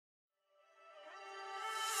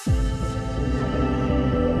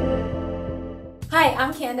Hi,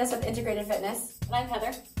 I'm Candace with Integrated Fitness. And I'm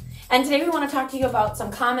Heather. And today we want to talk to you about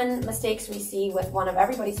some common mistakes we see with one of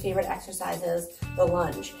everybody's favorite exercises, the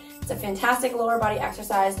lunge. It's a fantastic lower body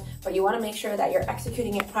exercise, but you want to make sure that you're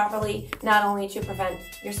executing it properly, not only to prevent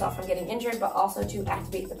yourself from getting injured, but also to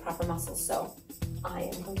activate the proper muscles. So I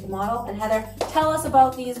am going to model, and Heather, tell us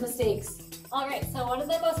about these mistakes. All right, so one of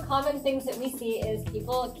the most common things that we see is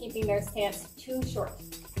people keeping their stance too short.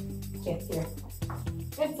 Can't see her.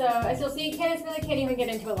 And so, as you'll see, Candace really can't even get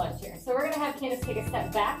into a lunge here. So we're going to have Candace take a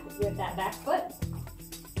step back with that back foot.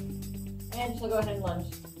 And she'll go ahead and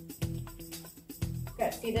lunge.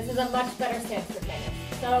 Good. See, this is a much better stance for Candace.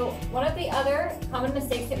 So one of the other common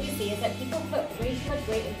mistakes that we see is that people put way too much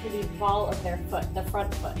weight into the ball of their foot, the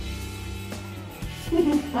front foot.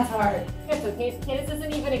 That's hard. It's okay. Candace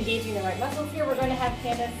isn't even engaging the right muscles here. We're going to have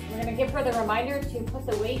Candace, we're going to give her the reminder to put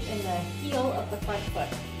the weight in the heel of the front foot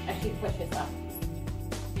as she pushes up.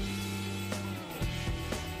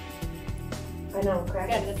 I know,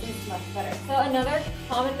 correct? Good, this is much better. So another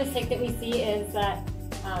common mistake that we see is that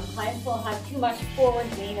clients will have too much forward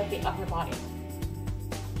lean of the upper body.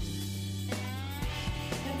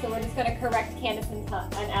 And so we're just going to correct Candace and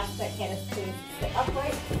ask that Candace please sit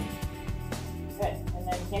upright. Good, and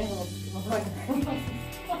then Candace will go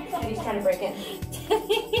ahead. He's trying to break in.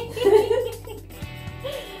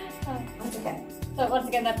 That's okay. So once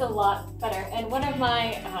again, that's a lot better. And one of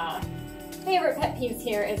my favorite pet peeves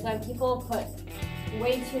here is when people put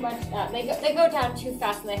way too much, they go down too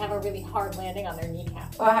fast and they have a really hard landing on their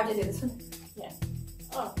kneecap. Oh, I have to do this one? Yes.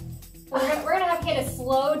 Oh. So we're gonna have Candace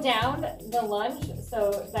slow down the lunge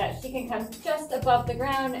so that she can come just above the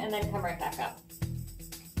ground and then come right back up.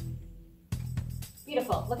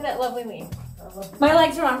 Beautiful. Look at that lovely lean. My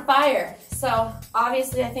legs are on fire, so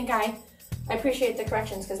obviously I think I appreciate the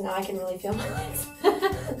corrections because now I can really feel my legs.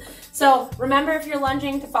 So remember, if you're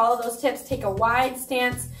lunging, to follow those tips, take a wide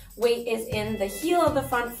stance. Weight is in the heel of the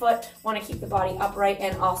front foot. Want to keep the body upright,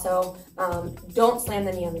 and also don't slam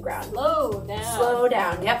the knee on the ground. Slow down. Slow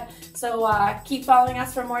down, yep. So keep following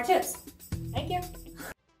us for more tips. Thank you.